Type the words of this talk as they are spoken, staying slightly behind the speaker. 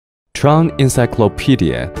TRON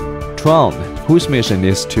Encyclopedia. TRON, whose mission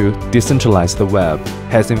is to decentralize the web,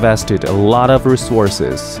 has invested a lot of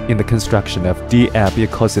resources in the construction of Dapp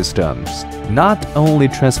ecosystems, not only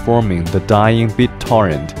transforming the dying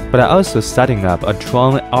BitTorrent, but also setting up a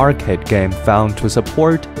TRON arcade game found to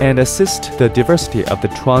support and assist the diversity of the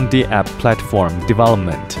TRON Dapp platform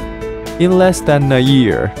development. In less than a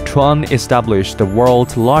year, TRON established the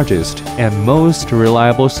world's largest and most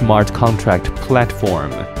reliable smart contract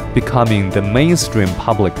platform, becoming the mainstream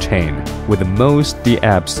public chain with the most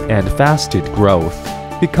Dapps and fastest growth.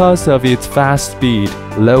 Because of its fast speed,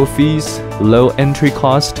 low fees, low entry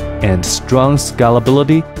cost, and strong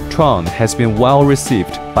scalability, TRON has been well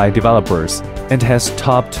received by developers and has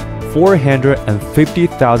topped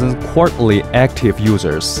 450,000 quarterly active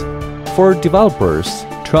users. For developers,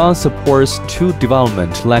 TRON supports two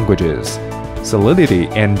development languages, Solidity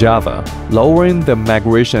and Java, lowering the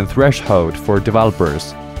migration threshold for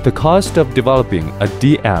developers. The cost of developing a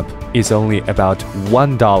Dapp is only about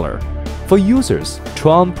 $1. For users,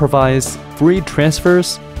 TRON provides free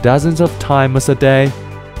transfers dozens of times a day,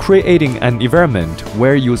 creating an environment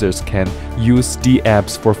where users can use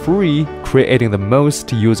Dapps for free, creating the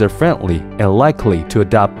most user-friendly and likely to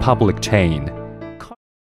adopt public chain.